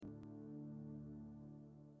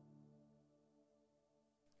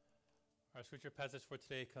Our scripture passage for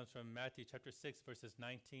today comes from Matthew chapter 6, verses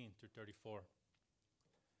 19 through 34.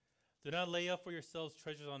 Do not lay up for yourselves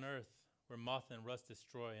treasures on earth, where moth and rust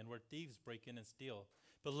destroy, and where thieves break in and steal.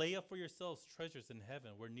 But lay up for yourselves treasures in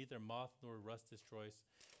heaven, where neither moth nor rust destroys,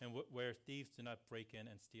 and where thieves do not break in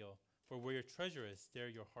and steal. For where your treasure is, there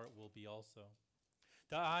your heart will be also.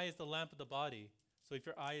 The eye is the lamp of the body, so if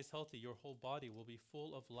your eye is healthy, your whole body will be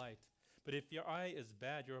full of light. But if your eye is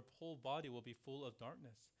bad, your whole body will be full of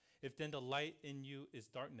darkness. If then the light in you is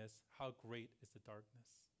darkness, how great is the darkness?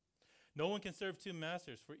 No one can serve two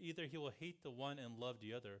masters, for either he will hate the one and love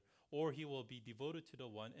the other, or he will be devoted to the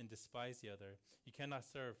one and despise the other. You cannot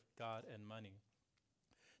serve God and money.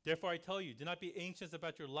 Therefore I tell you, do not be anxious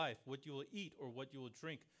about your life, what you will eat or what you will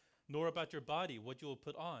drink, nor about your body, what you will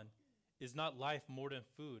put on. Is not life more than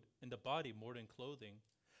food, and the body more than clothing?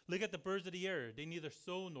 Look at the birds of the air. They neither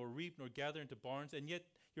sow nor reap nor gather into barns, and yet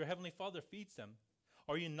your heavenly Father feeds them.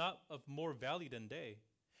 Are you not of more value than they?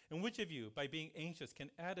 And which of you, by being anxious, can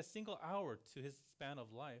add a single hour to his span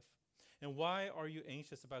of life? And why are you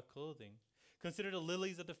anxious about clothing? Consider the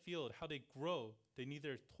lilies of the field, how they grow. They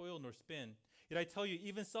neither toil nor spin. Yet I tell you,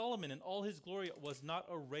 even Solomon in all his glory was not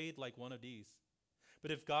arrayed like one of these.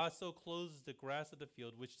 But if God so clothes the grass of the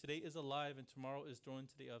field, which today is alive and tomorrow is thrown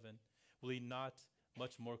into the oven, will he not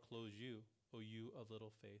much more clothe you, O you of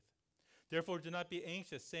little faith? Therefore do not be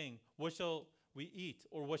anxious, saying, what shall we eat,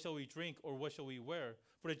 or what shall we drink, or what shall we wear?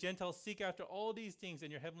 For the Gentiles seek after all these things, and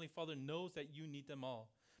your heavenly Father knows that you need them all.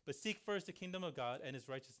 But seek first the kingdom of God and his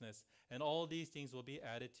righteousness, and all these things will be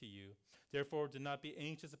added to you. Therefore do not be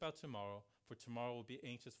anxious about tomorrow, for tomorrow will be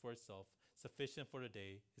anxious for itself. Sufficient for the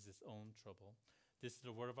day is its own trouble. This is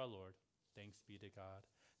the word of our Lord. Thanks be to God.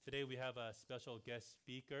 Today we have a special guest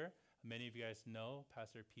speaker. Many of you guys know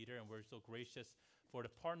Pastor Peter, and we're so gracious for the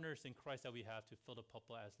partners in Christ that we have to fill the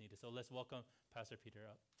pulpit as needed. So let's welcome Pastor Peter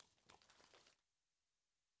up.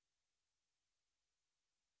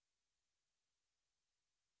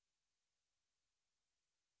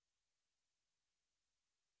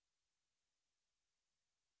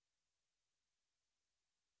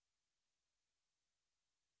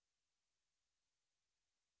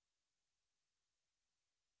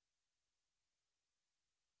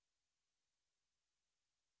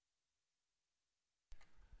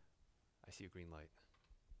 I see a green light.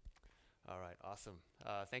 All right, awesome.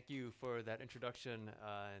 Thank you for that introduction,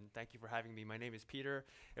 and thank you for having me. My name is Peter.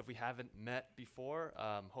 If we haven't met before,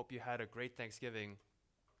 hope you had a great Thanksgiving.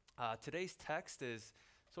 Today's text is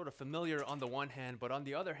sort of familiar on the one hand, but on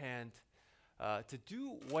the other hand, to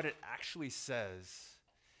do what it actually says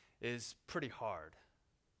is pretty hard.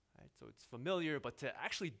 Right? So it's familiar, but to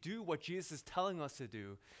actually do what Jesus is telling us to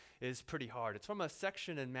do is pretty hard. It's from a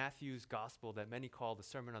section in Matthew's gospel that many call the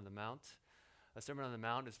Sermon on the Mount. The Sermon on the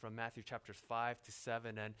Mount is from Matthew chapters 5 to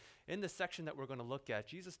 7. And in the section that we're going to look at,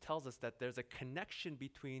 Jesus tells us that there's a connection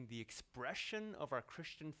between the expression of our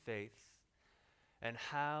Christian faith and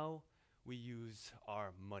how we use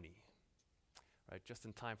our money. Right, just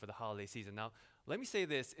in time for the holiday season. Now, let me say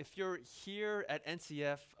this. If you're here at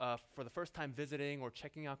NCF for the first time visiting or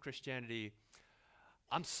checking out Christianity,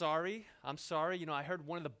 I'm sorry. You know, I heard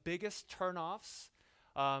one of the biggest turnoffs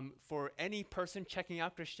for any person checking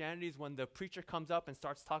out Christianity is when the preacher comes up and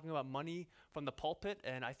starts talking about money from the pulpit,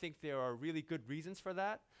 and I think there are really good reasons for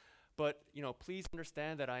that. But, you know, please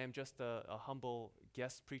understand that I am just a humble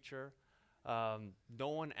guest preacher. No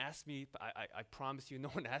one asked me, I promise you, no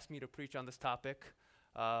one asked me to preach on this topic.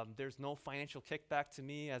 There's no financial kickback to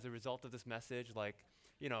me as a result of this message. Like,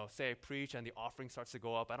 you know, say I preach and the offering starts to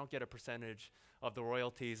go up. I don't get a percentage of the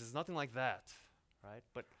royalties. It's nothing like that, right?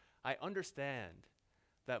 But I understand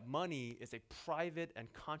that money is a private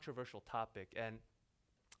and controversial topic. And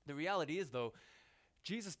the reality is, though,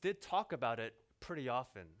 Jesus did talk about it pretty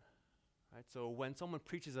often. Right? So when someone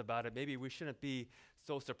preaches about it, maybe we shouldn't be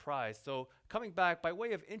so surprised. So coming back, by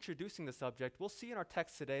way of introducing the subject, we'll see in our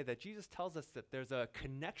text today that Jesus tells us that there's a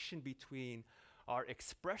connection between our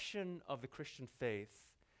expression of the Christian faith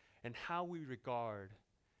and how we regard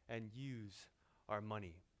and use our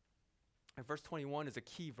money. And verse 21 is a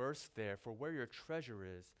key verse there. For where your treasure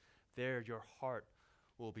is, there your heart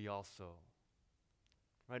will be also.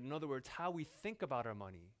 Right? In other words, how we think about our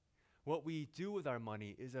money, what we do with our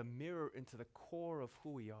money is a mirror into the core of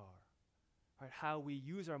who we are. Right? How we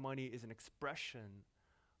use our money is an expression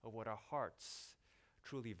of what our hearts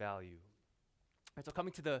truly value. And so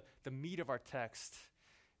coming to the meat of our text,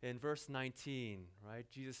 in verse 19, right,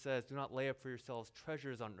 Jesus says, do not lay up for yourselves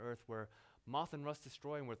treasures on earth where moth and rust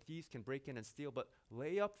destroy and where thieves can break in and steal, but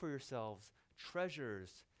lay up for yourselves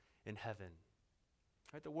treasures in heaven.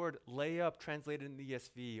 Right, the word lay up translated in the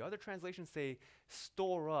ESV. Other translations say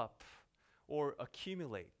store up or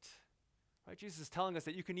accumulate. Right? Jesus is telling us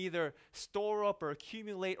that you can either store up or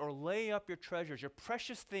accumulate or lay up your treasures, your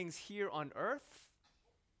precious things here on earth,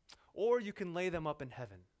 or you can lay them up in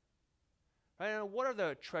heaven. Right? And what are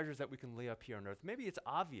the treasures that we can lay up here on earth? Maybe it's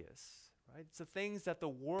obvious, right? It's the things that the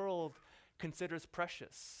world considers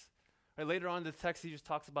precious. Right? Later on in the text, he just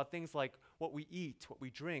talks about things like what we eat, what we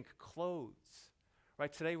drink, clothes.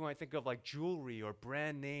 Right? Today we might think of like jewelry or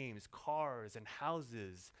brand names, cars and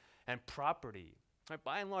houses and property. Right?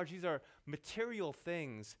 By and large, these are material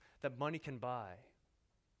things that money can buy.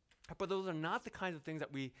 But those are not the kinds of things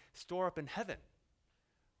that we store up in heaven.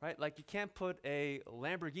 Right? Like you can't put a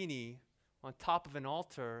Lamborghini on top of an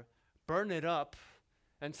altar, burn it up,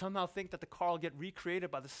 and somehow think that the car will get recreated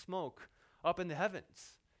by the smoke up in the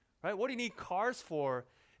heavens. Right? What do you need cars for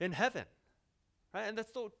in heaven? Right? And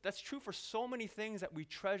that's true for so many things that we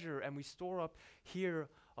treasure and we store up here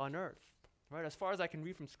on earth. Right? As far as I can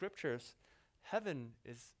read from scriptures, heaven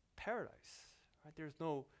is paradise. Right? There's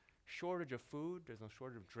no shortage of food, there's no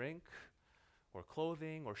shortage of drink, or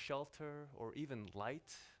clothing, or shelter, or even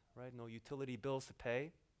light. Right? No utility bills to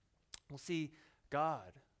pay. We'll see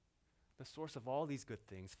God, the source of all these good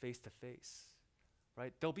things, face to face.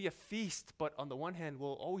 Right? There'll be a feast, but on the one hand,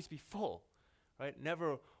 we'll always be full. Right?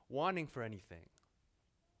 Never wanting for anything.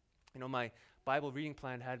 You know, my Bible reading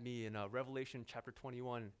plan had me in Revelation chapter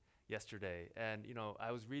 21 yesterday. And, you know,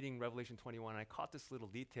 I was reading Revelation 21, and I caught this little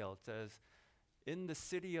detail. It says, in the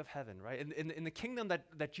city of heaven, right? In the kingdom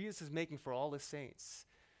that Jesus is making for all his saints,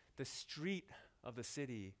 the street of the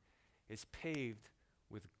city is paved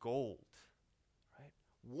with gold, right?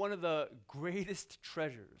 One of the greatest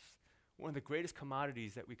treasures, one of the greatest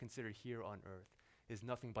commodities that we consider here on earth is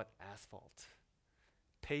nothing but asphalt,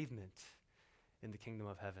 pavement in the kingdom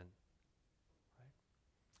of heaven.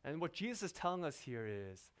 Right? And what Jesus is telling us here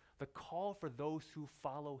is the call for those who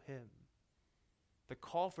follow him, the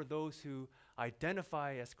call for those who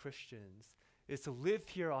identify as Christians is to live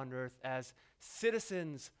here on earth as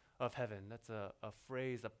citizens of heaven. That's a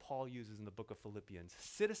phrase that Paul uses in the book of Philippians.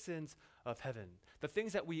 Citizens of heaven. The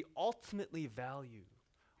things that we ultimately value,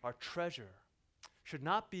 our treasure, should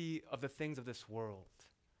not be of the things of this world.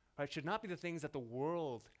 Right? Should not be the things that the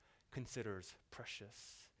world considers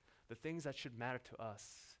precious. The things that should matter to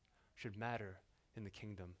us should matter in the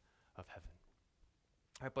kingdom of heaven.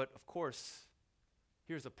 Right, but of course,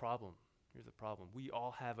 here's the problem. Here's the problem. We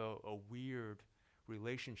all have a weird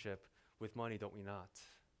relationship with money, don't we not?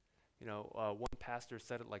 You know, one pastor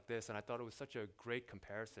said it like this, and I thought it was such a great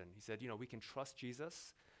comparison. He said, you know, we can trust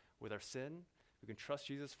Jesus with our sin. We can trust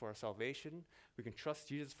Jesus for our salvation. We can trust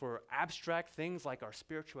Jesus for abstract things like our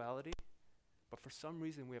spirituality. But for some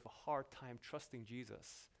reason, we have a hard time trusting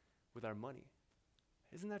Jesus with our money.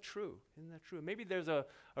 Isn't that true? Isn't that true? Maybe there's a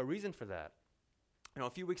reason for that. You know,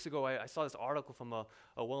 a few weeks ago, I saw this article from a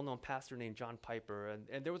well-known pastor named John Piper,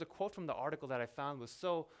 and there was a quote from the article that I found was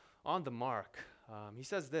so on the mark. He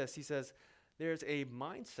says this, he says, there's a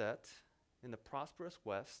mindset in the prosperous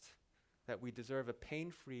West that we deserve a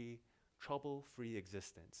pain-free, trouble-free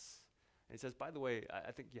existence. And he says, by the way,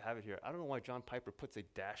 I think you have it here. I don't know why John Piper puts a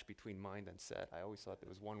dash between mind and set. I always thought it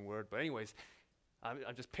was one word. But anyways,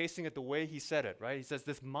 I'm just pasting it the way he said it, right? He says,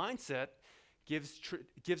 this mindset gives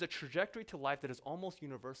a trajectory to life that is almost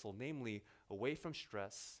universal, namely away from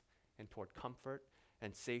stress and toward comfort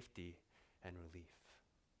and safety and relief.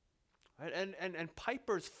 Right? And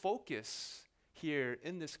Piper's focus here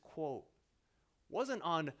in this quote wasn't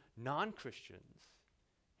on non-Christians.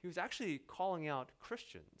 He was actually calling out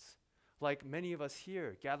Christians, like many of us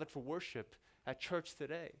here gathered for worship at church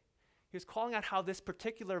today. He was calling out how this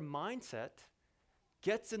particular mindset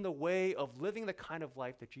gets in the way of living the kind of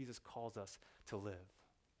life that Jesus calls us to live.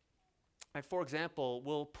 And for example,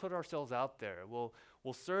 we'll put ourselves out there. We'll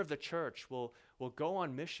serve the church. We'll go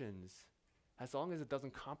on missions as long as it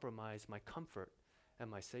doesn't compromise my comfort and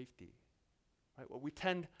my safety. Right? What we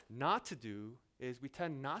tend not to do is we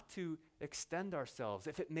tend not to extend ourselves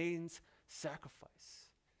if it means sacrifice,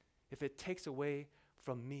 if it takes away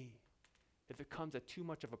from me, if it comes at too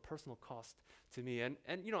much of a personal cost to me. And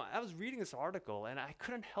you know, I was reading this article and I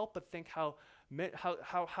couldn't help but think how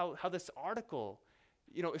this article,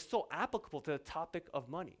 you know, is so applicable to the topic of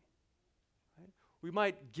money. Right? We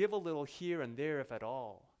might give a little here and there if at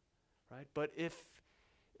all, right? But if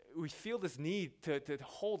we feel this need to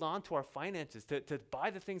hold on to our finances, to buy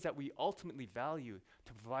the things that we ultimately value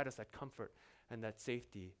to provide us that comfort and that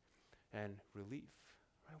safety and relief,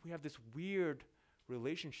 right? We have this weird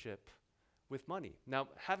relationship with money. Now,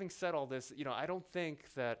 having said all this, you know, I don't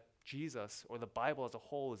think that Jesus or the Bible as a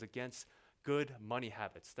whole is against good money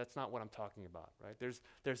habits. That's not what I'm talking about, right?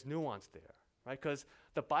 There's nuance there, right? Because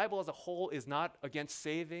the Bible as a whole is not against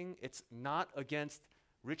saving. It's not against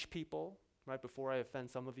rich people, right? Before I offend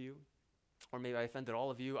some of you, or maybe I offended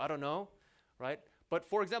all of you, I don't know, right? But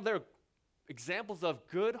for example, there are examples of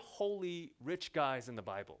good, holy, rich guys in the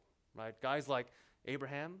Bible, right? Guys like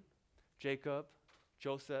Abraham, Jacob,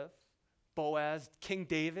 Joseph, Boaz, King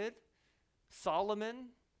David, Solomon.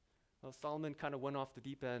 Well, Solomon kind of went off the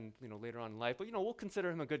deep end, later on in life, but we'll consider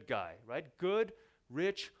him a good guy, right? Good,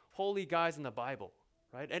 rich, holy guys in the Bible,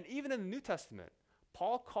 right? And even in the New Testament,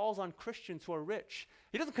 Paul calls on Christians who are rich.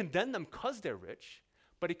 He doesn't condemn them because they're rich,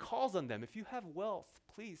 but he calls on them. If you have wealth,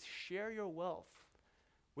 please share your wealth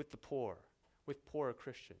with the poor, with poorer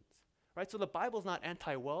Christians, right? So the Bible's not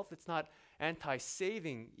anti-wealth. It's not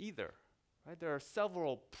anti-saving either, right? There are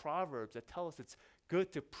several proverbs that tell us it's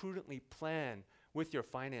good to prudently plan with your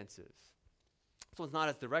finances. So it's not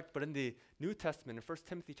as direct, but in the New Testament, in 1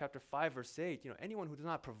 Timothy chapter 5, verse 8, anyone who does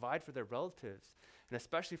not provide for their relatives, and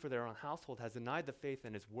especially for their own household, has denied the faith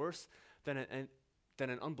and is worse than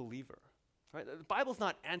an unbeliever. Right? The Bible's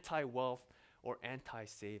not anti-wealth or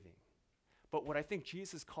anti-saving. But what I think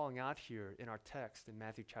Jesus is calling out here in our text in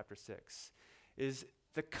Matthew chapter 6 is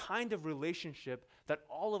the kind of relationship that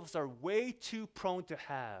all of us are way too prone to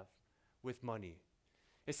have with money,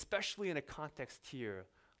 especially in a context here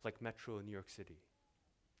like Metro New York City,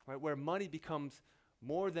 right? Where money becomes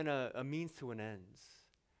more than a means to an end,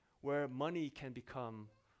 where money can become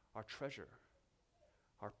our treasure,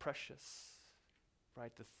 our precious,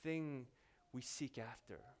 right? The thing we seek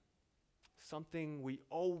after, something we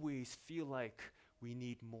always feel like we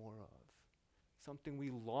need more of, something we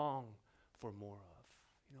long for more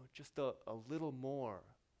of, just a little more.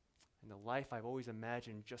 And the life I've always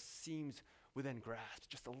imagined just seems within grasp,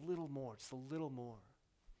 just a little more, just a little more.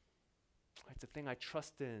 It's the thing I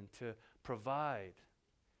trust in to provide,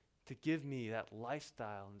 to give me that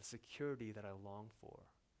lifestyle and the security that I long for.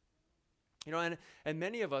 And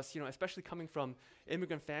many of us, especially coming from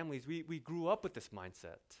immigrant families, we grew up with this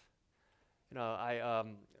mindset. I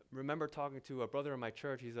remember talking to a brother in my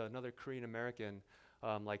church. He's another Korean American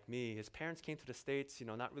like me. His parents came to the States,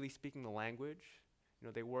 not really speaking the language.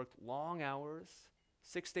 They worked long hours,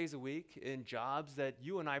 6 days a week in jobs that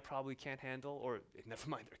you and I probably can't handle, or never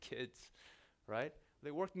mind their kids, right? They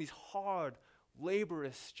worked in these hard,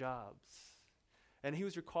 laborious jobs. And he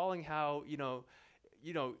was recalling how,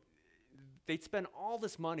 they'd spend all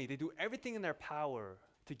this money, they do everything in their power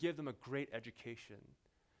to give them a great education,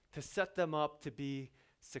 to set them up to be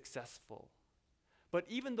successful. But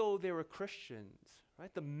even though they were Christians,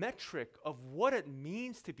 right, the metric of what it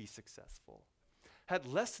means to be successful had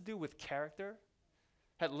less to do with character,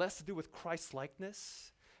 had less to do with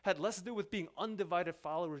Christ-likeness, had less to do with being undivided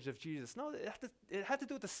followers of Jesus. No, it had to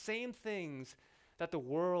do with the same things that the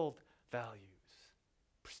world values.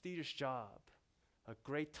 Prestigious job, a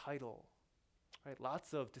great title, right?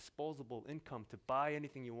 Lots of disposable income to buy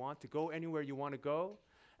anything you want, to go anywhere you want to go,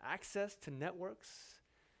 access to networks,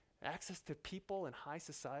 access to people in high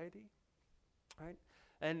society, right?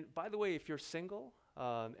 And by the way, if you're single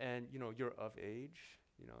and you're of age,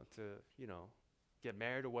 to get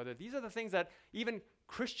married or whether, these are the things that even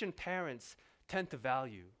Christian parents tend to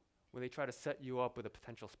value when they try to set you up with a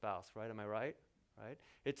potential spouse, right? Am I right? Right?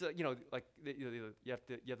 It's you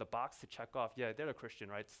have the box to check off. Yeah, they're a Christian,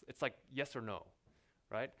 right? It's like yes or no,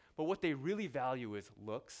 right? But what they really value is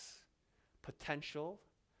looks, potential,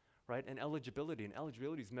 right, and eligibility. And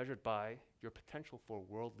eligibility is measured by your potential for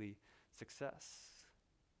worldly success,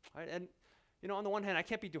 right? And on the one hand, I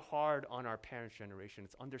can't be too hard on our parents' generation.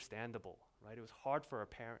 It's understandable, right? It was hard for our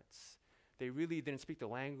parents. They really didn't speak the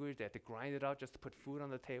language. They had to grind it out just to put food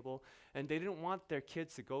on the table, and they didn't want their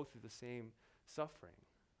kids to go through the same suffering,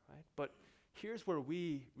 right? But here's where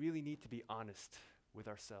we really need to be honest with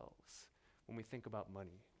ourselves when we think about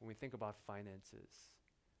money, when we think about finances,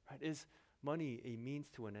 right? Is money a means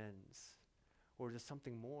to an end, or is it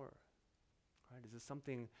something more, right? Is it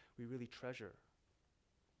something we really treasure?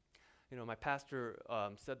 My pastor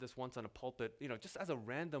said this once on a pulpit, just as a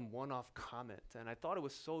random one-off comment, and I thought it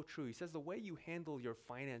was so true. He says the way you handle your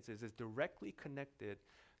finances is directly connected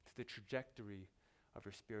to the trajectory of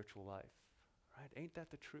your spiritual life. Right? Ain't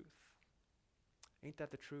that the truth? Ain't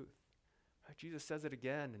that the truth? Right? Jesus says it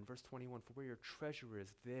again in verse 21, for where your treasure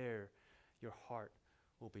is, there your heart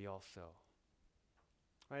will be also.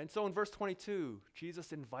 Right? And so in verse 22,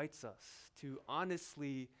 Jesus invites us to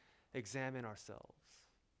honestly examine ourselves,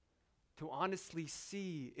 to honestly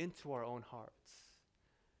see into our own hearts.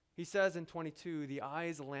 He says in 22, the eye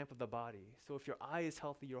is a lamp of the body. So if your eye is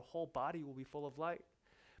healthy, your whole body will be full of light.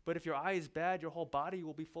 But if your eye is bad, your whole body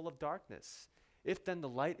will be full of darkness. If then the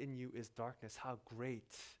light in you is darkness, how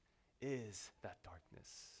great is that darkness.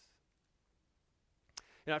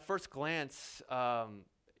 At first glance,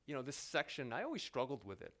 this section, I always struggled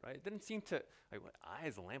with it, right? It didn't seem to, what eye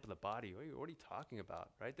is the lamp of the body? What are you talking about,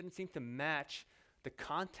 right? It didn't seem to match the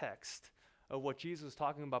context of what Jesus was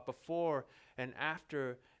talking about before and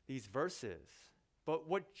after these verses. But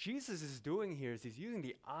what Jesus is doing here is he's using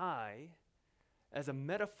the eye as a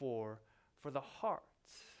metaphor for the heart,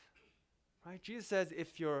 right? Jesus says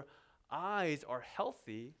if your eyes are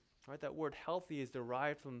healthy, right? That word healthy is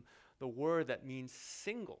derived from the word that means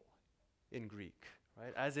single in Greek,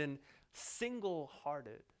 right? As in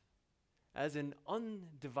single-hearted, as in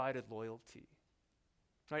undivided loyalty,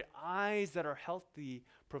 right? Eyes that are healthy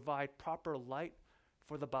provide proper light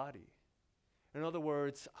for the body. In other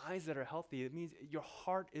words, eyes that are healthy, it means your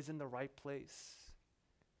heart is in the right place.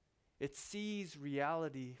 It sees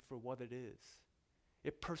reality for what it is.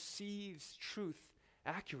 It perceives truth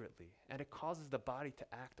accurately, and it causes the body to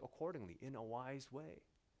act accordingly in a wise way.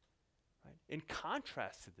 Right? In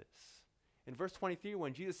contrast to this, in verse 23,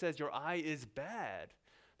 when Jesus says your eye is bad,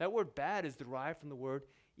 that word bad is derived from the word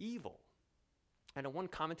evil. And one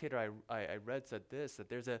commentator I read said this, that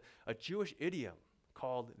there's a Jewish idiom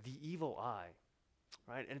called the evil eye,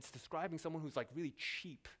 right? And it's describing someone who's like really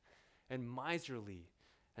cheap and miserly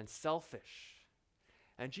and selfish.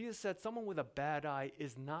 And Jesus said someone with a bad eye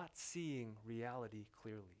is not seeing reality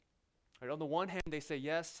clearly. Right? On the one hand, they say,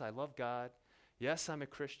 yes, I love God. Yes, I'm a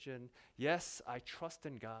Christian. Yes, I trust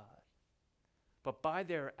in God. But by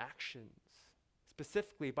their actions,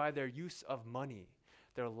 specifically by their use of money,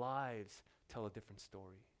 their lives tell a different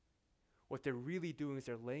story. What they're really doing is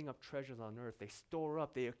they're laying up treasures on earth. They store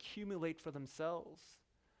up, they accumulate for themselves.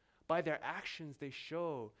 By their actions, they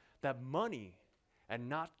show that money and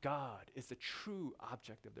not God is the true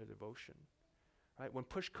object of their devotion. Right? When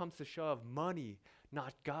push comes to shove, money,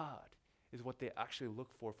 not God, is what they actually look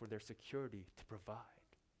for their security to provide.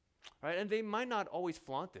 Right? And they might not always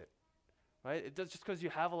flaunt it. Right? It does, just because you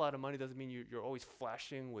have a lot of money doesn't mean you're always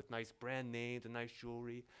flashing with nice brand names and nice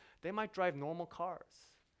jewelry. They might drive normal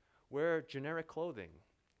cars, wear generic clothing.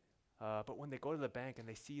 But when they go to the bank and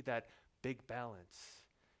they see that big balance,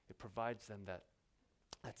 it provides them that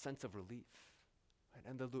sense of relief. Right?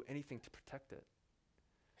 And they'll do anything to protect it.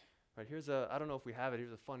 Right, I don't know if we have it,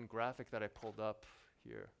 here's a fun graphic that I pulled up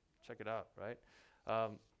here. Check it out, right?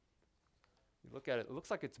 You look at it looks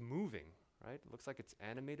like it's moving, right? It looks like it's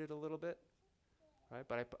animated a little bit, right?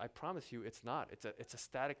 But I promise you it's not. It's a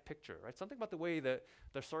static picture, right? Something about the way that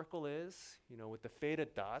the circle is, with the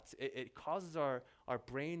faded dots, it causes our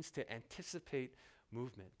brains to anticipate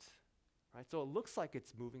movement, right? So it looks like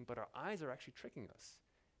it's moving, but our eyes are actually tricking us.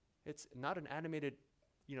 It's not an animated,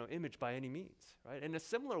 image by any means, right? In a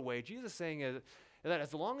similar way, Jesus is saying that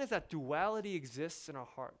as long as that duality exists in our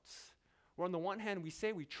hearts, where on the one hand we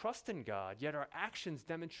say we trust in God, yet our actions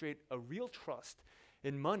demonstrate a real trust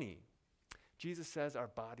in money, Jesus says our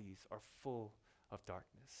bodies are full of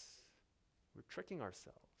darkness. We're tricking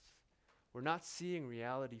ourselves. We're not seeing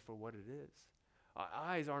reality for what it is. Our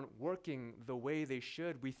eyes aren't working the way they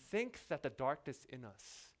should. We think that the darkness in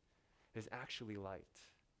us is actually light.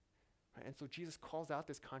 Right? And so Jesus calls out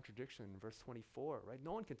this contradiction in verse 24, right?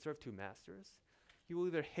 No one can serve two masters. He will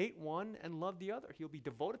either hate one and love the other. He'll be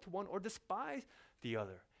devoted to one or despise the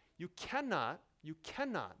other. You cannot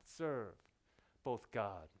serve both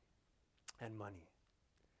God and money.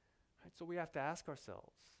 Right? So we have to ask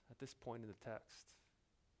ourselves at this point in the text,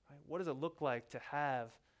 right? What does it look like to have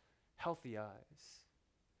healthy eyes?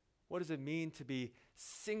 What does it mean to be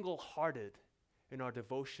single-hearted in our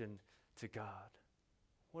devotion to God?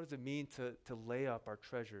 What does it mean to lay up our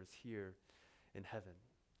treasures here in heaven?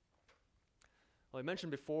 Well, I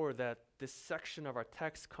mentioned before that this section of our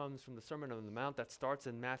text comes from the Sermon on the Mount that starts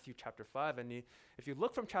in Matthew chapter 5. And if you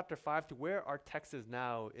look from chapter 5 to where our text is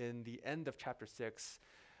now in the end of chapter 6,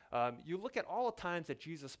 you look at all the times that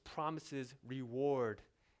Jesus promises reward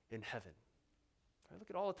in heaven. Right? Look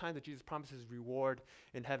at all the times that Jesus promises reward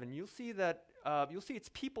in heaven. You'll see it's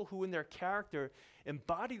people who in their character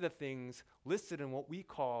embody the things listed in what we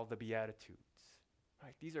call the Beatitudes.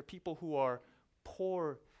 Right? These are people who are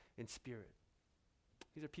poor in spirit.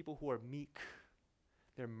 These are people who are meek.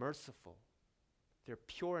 They're merciful. They're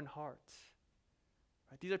pure in heart.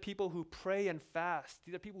 Right? These are people who pray and fast.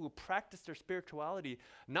 These are people who practice their spirituality,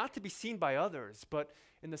 not to be seen by others, but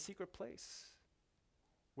in the secret place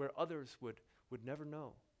where others would never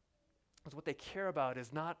know. Because what they care about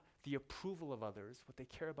is not the approval of others. What they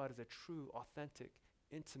care about is a true, authentic,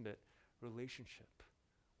 intimate relationship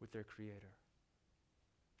with their Creator.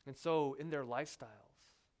 And so in their lifestyles,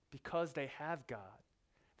 because they have God,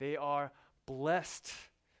 they are blessed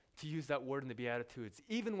to use that word in the Beatitudes,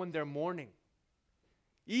 even when they're mourning,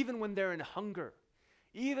 even when they're in hunger,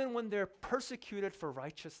 even when they're persecuted for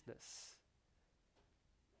righteousness.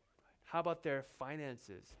 How about their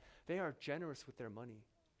finances? They are generous with their money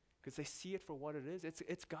because they see it for what it is.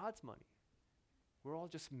 It's God's money. We're all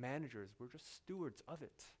just managers. We're just stewards of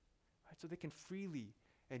it. Right? So they can freely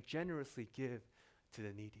and generously give to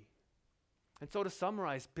the needy. And so to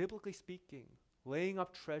summarize, biblically speaking, laying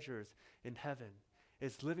up treasures in heaven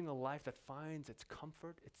is living a life that finds its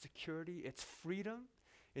comfort, its security, its freedom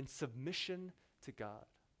in submission to God,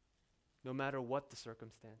 no matter what the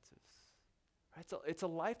circumstances. Right? So it's a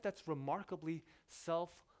life that's remarkably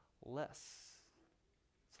selfless.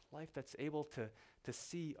 It's a life that's able to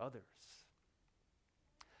see others.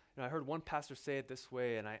 I heard one pastor say it this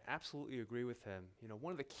way, and I absolutely agree with him.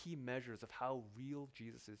 One of the key measures of how real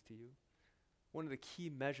Jesus is to you, one of the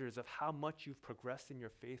key measures of how much you've progressed in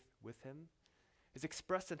your faith with him, is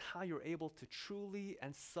expressed in how you're able to truly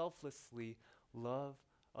and selflessly love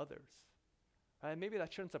others. Right? Maybe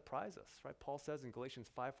that shouldn't surprise us, right? Paul says in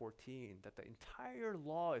Galatians 5:14 that the entire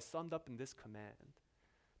law is summed up in this command,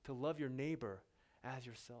 to love your neighbor as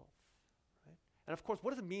yourself. Right? And of course,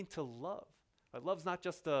 what does it mean to love? Right? Love's not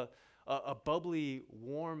just a bubbly,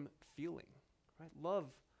 warm feeling. Right? Love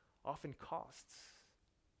often costs.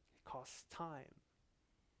 It costs time.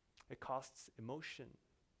 It costs emotion.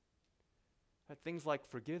 Right? Things like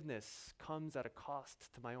forgiveness comes at a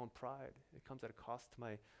cost to my own pride. It comes at a cost to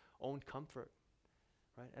my own comfort.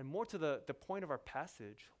 Right? And more to the point of our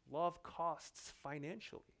passage, love costs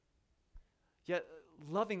financially. Yet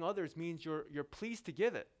loving others means you're pleased to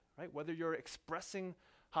give it, right? Whether you're expressing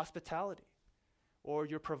hospitality, or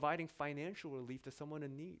you're providing financial relief to someone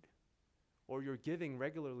in need, or you're giving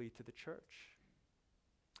regularly to the church.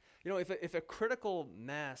 If a critical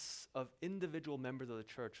mass of individual members of the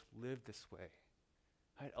church lived this way,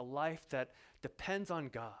 right, a life that depends on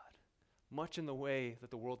God, much in the way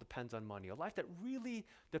that the world depends on money, a life that really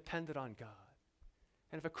depended on God,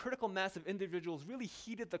 and if a critical mass of individuals really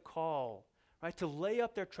heeded the call, right, to lay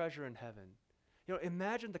up their treasure in heaven,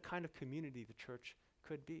 imagine the kind of community the church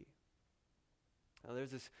could be. Now,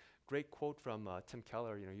 there's this great quote from Tim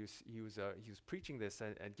Keller. He was preaching this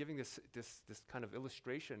and giving this kind of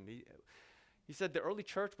illustration. He said the early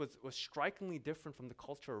church was strikingly different from the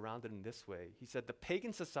culture around it in this way. He said the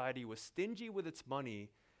pagan society was stingy with its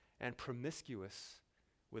money and promiscuous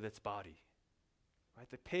with its body. Right?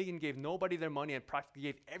 The pagan gave nobody their money and practically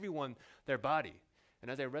gave everyone their body.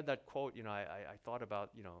 And as I read that quote, I thought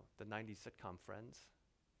about the '90s sitcom Friends.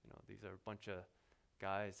 These are a bunch of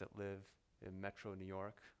guys that live in Metro New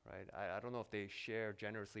York, right? I don't know if they share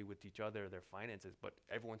generously with each other their finances, but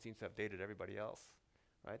everyone seems to have dated everybody else,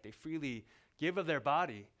 right? They freely give of their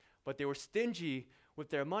body, but they were stingy with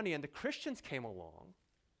their money. And the Christians came along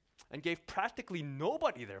and gave practically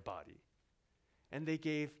nobody their body, and they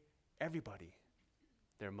gave everybody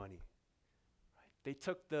their money. Right? They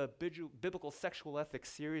took the biblical sexual ethics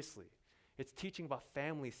seriously. It's teaching about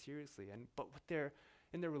family seriously, but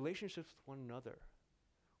in their relationships with one another,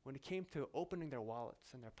 when it came to opening their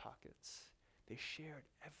wallets and their pockets, they shared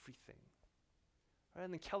everything. Right?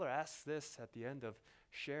 And then Keller asks this at the end of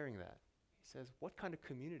sharing that. He says, what kind of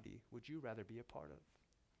community would you rather be a part of?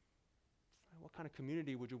 Right? What kind of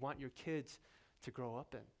community would you want your kids to grow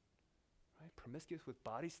up in? Right? Promiscuous with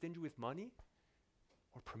body, stingy with money?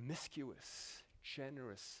 Or promiscuous,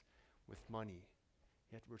 generous with money,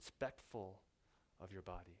 yet respectful of your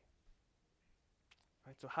body?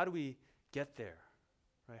 Right? So how do we get there?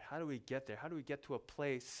 Right? How do we get there? How do we get to a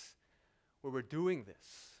place where we're doing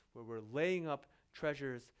this, where we're laying up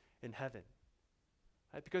treasures in heaven?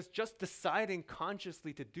 Right? Because just deciding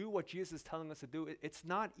consciously to do what Jesus is telling us to do, it's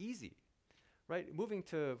not easy. Right? Moving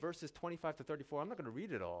to verses 25 to 34, I'm not going to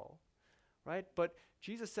read it all. Right? But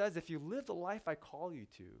Jesus says, if you live the life I call you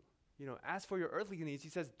to, as for your earthly needs, he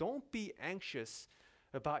says, don't be anxious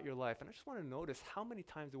about your life. And I just want to notice how many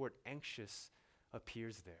times the word anxious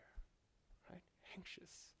appears there.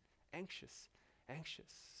 Anxious, anxious,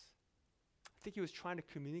 anxious. I think he was trying to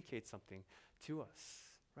communicate something to us,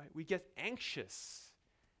 right? We get anxious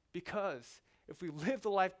because if we live the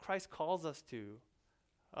life Christ calls us to,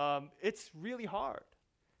 it's really hard.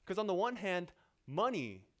 Because on the one hand,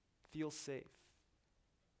 money feels safe.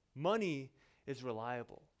 Money is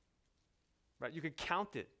reliable, right? You could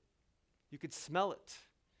count it. You could smell it.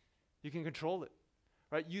 You can control it.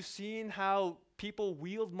 Right? You've seen how people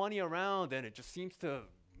wield money around and it just seems to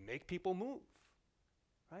make people move.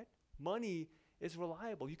 Right? Money is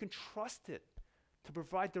reliable. You can trust it to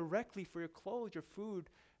provide directly for your clothes, your food,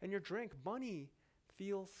 and your drink. Money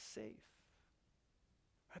feels safe.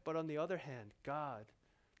 Right? But on the other hand, God,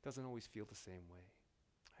 doesn't always feel the same way.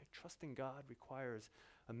 Right? Trusting God requires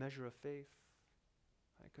a measure of faith.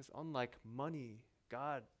 Because unlike money,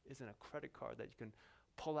 God isn't a credit card that you can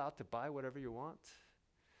pull out to buy whatever you want.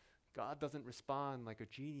 God doesn't respond like a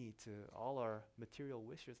genie to all our material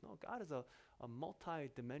wishes. No, God is a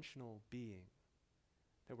multi-dimensional being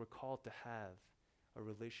that we're called to have a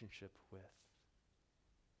relationship with.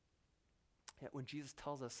 Yet when Jesus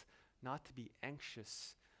tells us not to be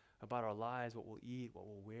anxious about our lives, what we'll eat, what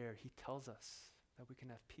we'll wear, he tells us that we can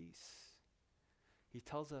have peace. He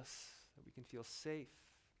tells us that we can feel safe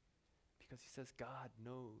because he says God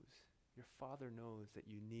knows, your Father knows that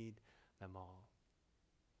you need them all.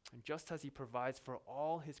 And just as he provides for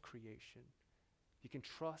all his creation, you can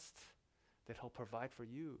trust that he'll provide for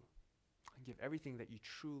you and give everything that you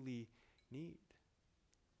truly need.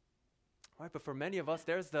 All right, but for many of us,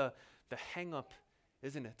 there's the hang up,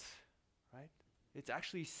 isn't it? Right? It's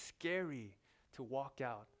actually scary to walk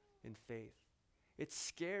out in faith. It's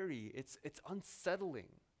scary, it's unsettling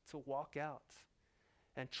to walk out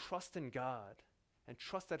and trust in God and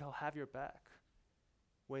trust that he'll have your back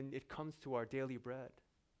when it comes to our daily bread.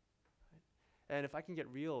 Right? And if I can get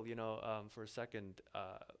real, for a second,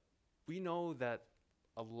 we know that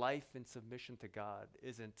a life in submission to God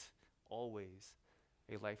isn't always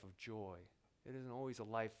a life of joy. It isn't always a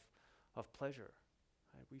life of pleasure.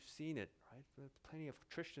 Right? We've seen it, right? Plenty of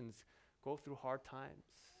Christians go through hard times.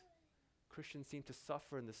 Christians seem to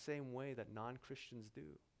suffer in the same way that non-Christians do.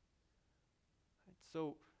 Right?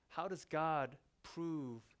 So how does God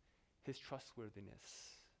prove his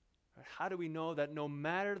trustworthiness? Right? How do we know that no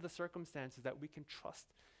matter the circumstances that we can trust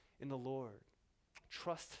in the Lord?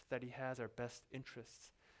 Trust that he has our best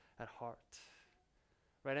interests at heart.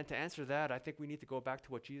 Right? And to answer that, I think we need to go back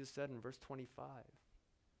to what Jesus said in verse 25.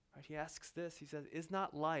 Right? He asks this, he says, "Is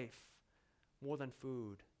not life more than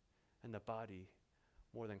food and the body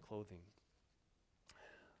more than clothing?"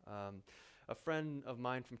 A friend of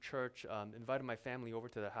mine from church invited my family over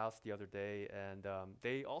to their house the other day, and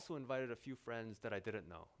they also invited a few friends that I didn't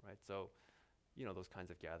know, right? So, those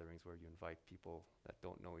kinds of gatherings where you invite people that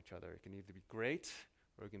don't know each other. It can either be great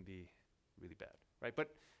or it can be really bad, right?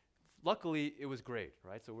 But luckily, it was great,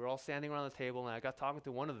 right? So we're all standing around the table, and I got talking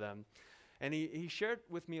to one of them, and he shared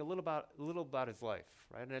with me a little about his life,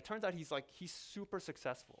 right? And it turns out he's super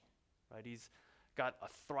successful, right? He's got a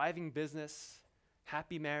thriving business,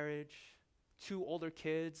 happy marriage, 2 older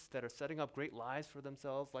kids that are setting up great lives for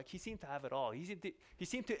themselves. Like, he seemed to have it all. He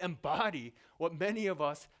seemed to embody what many of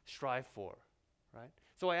us strive for, right?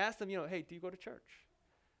 So I asked him, hey, do you go to church?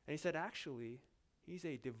 And he said, actually, he's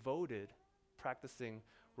a devoted, practicing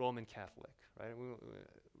Roman Catholic, right?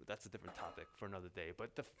 That's a different topic for another day.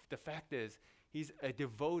 But the fact is, he's a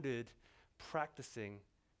devoted, practicing,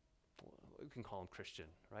 we can call him Christian,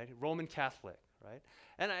 right? Roman Catholic, right?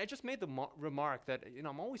 And I just made the remark that,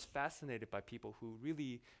 I'm always fascinated by people who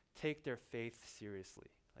really take their faith seriously.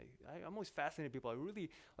 I'm always fascinated by people. I really,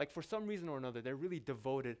 for some reason or another, they're really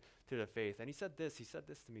devoted to their faith. And he said this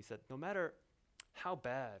to me. He said, no matter how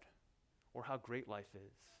bad or how great life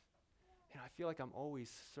is, I feel like I'm always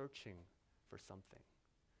searching for something.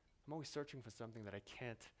 I'm always searching for something that I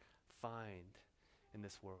can't find in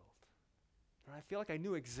this world. And I feel like I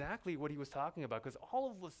knew exactly what he was talking about, because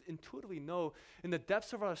all of us intuitively know in the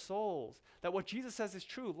depths of our souls that what Jesus says is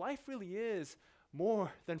true. Life really is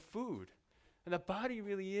more than food. And the body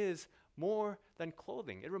really is more than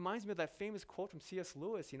clothing. It reminds me of that famous quote from C.S.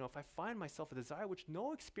 Lewis, if I find myself a desire which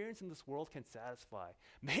no experience in this world can satisfy,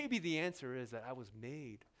 maybe the answer is that I was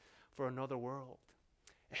made for another world.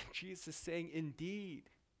 And Jesus is saying, indeed,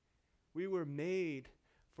 we were made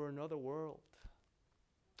for another world.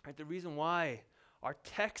 Right, the reason why our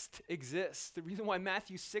text exists, the reason why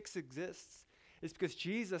Matthew 6 exists, is because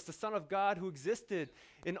Jesus, the Son of God who existed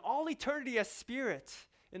in all eternity as spirit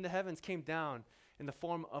in the heavens, came down in the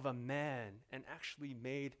form of a man and actually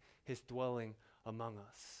made his dwelling among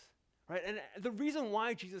us. Right? And the reason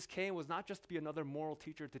why Jesus came was not just to be another moral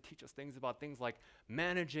teacher to teach us things about things like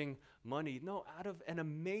managing money. No, out of an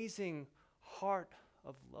amazing heart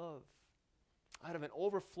of love, out of an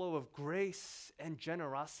overflow of grace and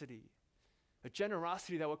generosity, a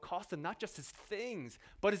generosity that would cost him not just his things,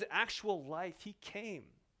 but his actual life. He came,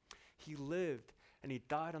 he lived, and he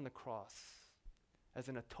died on the cross as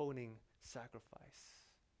an atoning sacrifice.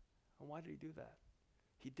 And why did he do that?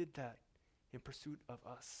 He did that in pursuit of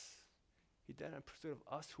us. He did it in pursuit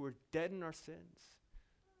of us who were dead in our sins,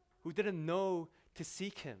 who didn't know to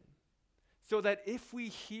seek him, so that if we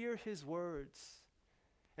hear his words,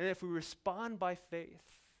 and if we respond by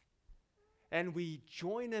faith, and we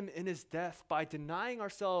join him in his death by denying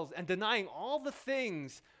ourselves and denying all the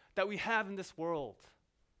things that we have in this world,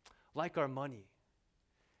 like our money,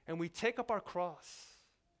 and we take up our cross,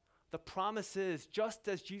 the promise is, just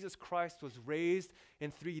as Jesus Christ was raised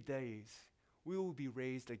in 3 days, we will be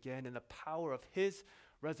raised again in the power of his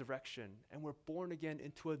resurrection, and we're born again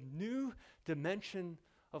into a new dimension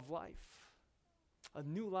of life, a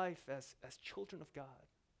new life as children of God,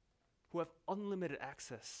 who have unlimited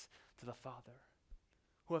access to the Father,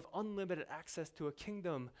 who have unlimited access to a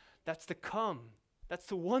kingdom that's to come, that's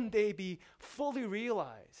to one day be fully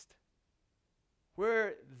realized,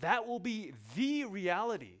 where that will be the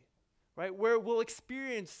reality, right? Where we'll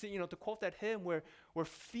experience, to quote that hymn, where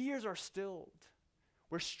fears are stilled,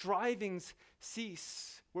 where strivings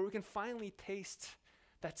cease, where we can finally taste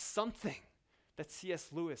that something that C.S.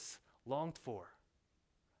 Lewis longed for.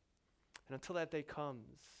 And until that day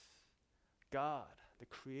comes, God, the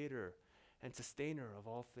creator and sustainer of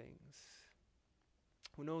all things,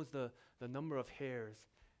 who knows the number of hairs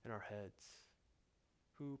in our heads,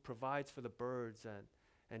 who provides for the birds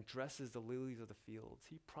and dresses the lilies of the fields,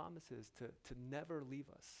 he promises to never leave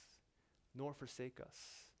us, nor forsake us,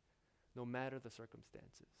 no matter the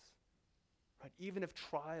circumstances. Right? Even if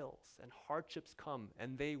trials and hardships come,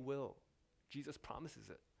 and they will, Jesus promises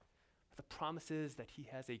it. But the promise is that he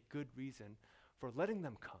has a good reason for letting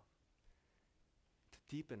them come, to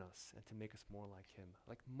deepen us and to make us more like him.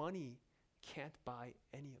 Like money can't buy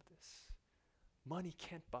any of this. Money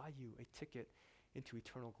can't buy you a ticket into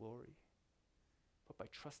eternal glory. But by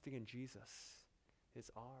trusting in Jesus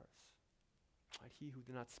is ours. Right? He who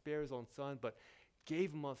did not spare his own son, but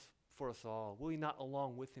gave him for us all, will he not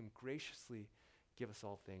along with him graciously give us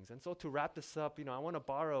all things? And so to wrap this up, I want to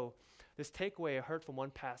borrow this takeaway I heard from one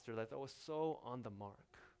pastor that I thought was so on the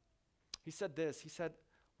mark. He said this, he said,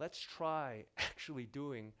 let's try actually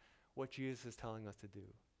doing what Jesus is telling us to do.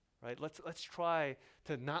 Right? Let's try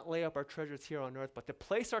to not lay up our treasures here on earth, but to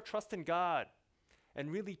place our trust in God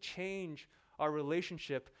and really change our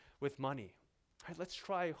relationship with money. Right? Let's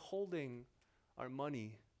try holding our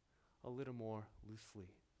money a little more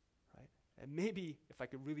loosely. Right? And maybe if I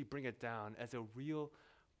could really bring it down as a real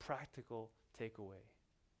practical takeaway,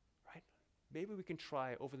 right? Maybe we can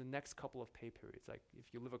try over the next couple of pay periods. Like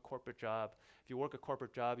if you live a corporate job, if you work a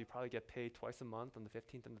corporate job, you probably get paid twice a month on the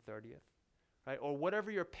 15th and the 30th. Right? Or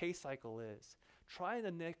whatever your pay cycle is, try in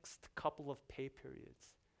the next couple of pay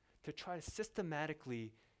periods to try to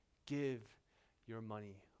systematically give your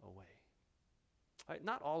money away. Right?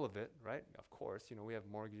 Not all of it, right? Of course, we have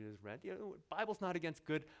mortgages, rent. Bible's not against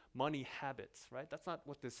good money habits, right? That's not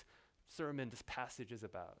what this sermon, this passage is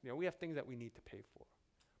about. We have things that we need to pay for.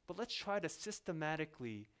 But let's try to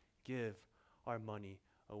systematically give our money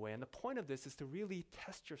away. And the point of this is to really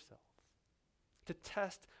test yourself, to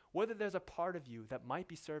test whether there's a part of you that might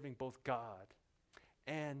be serving both God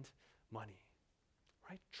and money.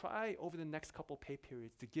 Right? Try over the next couple pay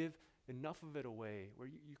periods to give enough of it away where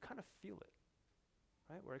you kind of feel it,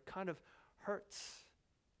 right? Where it kind of hurts,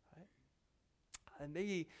 right? And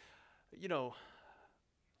maybe,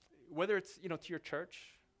 whether it's, to your church,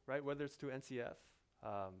 right? Whether it's to NCF,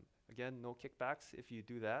 again, no kickbacks if you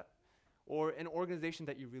do that, or an organization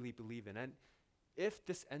that you really believe in. And if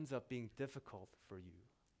this ends up being difficult for you,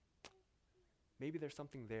 maybe there's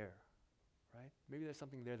something there, right? Maybe there's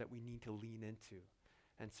something there that we need to lean into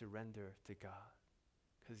and surrender to God.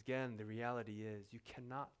 Because again, the reality is you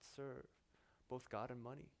cannot serve both God and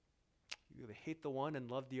money. You either hate the one and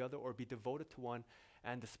love the other, or be devoted to one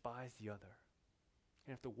and despise the other.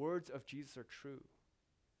 And if the words of Jesus are true,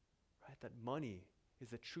 right, that money is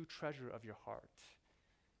the true treasure of your heart,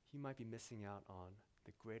 you might be missing out on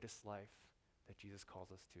the greatest life that Jesus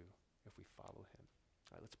calls us to if we follow him.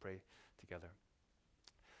 All right, let's pray together.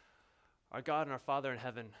 Our God and our Father in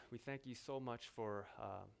heaven, we thank you so much for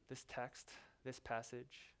this text, this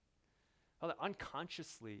passage. Father,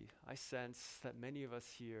 unconsciously, I sense that many of us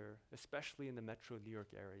here, especially in the metro New York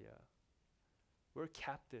area, we're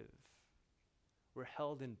captive. We're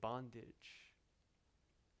held in bondage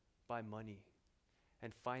by money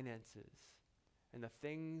and finances and the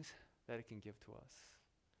things that it can give to us.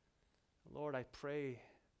 Lord, I pray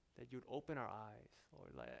that you'd open our eyes,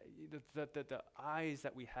 Lord. The eyes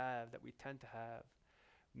that we have, that we tend to have,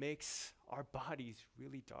 makes our bodies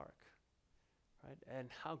really dark, right? And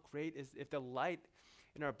how great is, if the light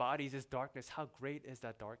in our bodies is darkness, how great is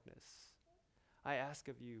that darkness? I ask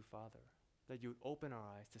of you, Father, that you would open our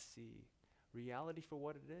eyes to see reality for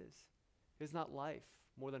what it is. It's not life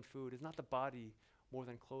more than food. It's not the body more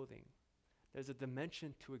than clothing. There's a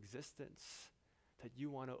dimension to existence that you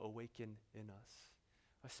want to awaken in us.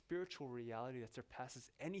 A spiritual reality that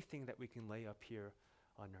surpasses anything that we can lay up here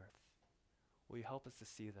on earth. Will you help us to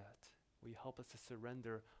see that? Will you help us to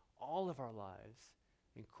surrender all of our lives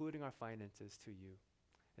including our finances, to you.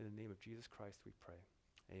 In the name of Jesus Christ we pray.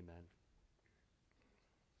 Amen.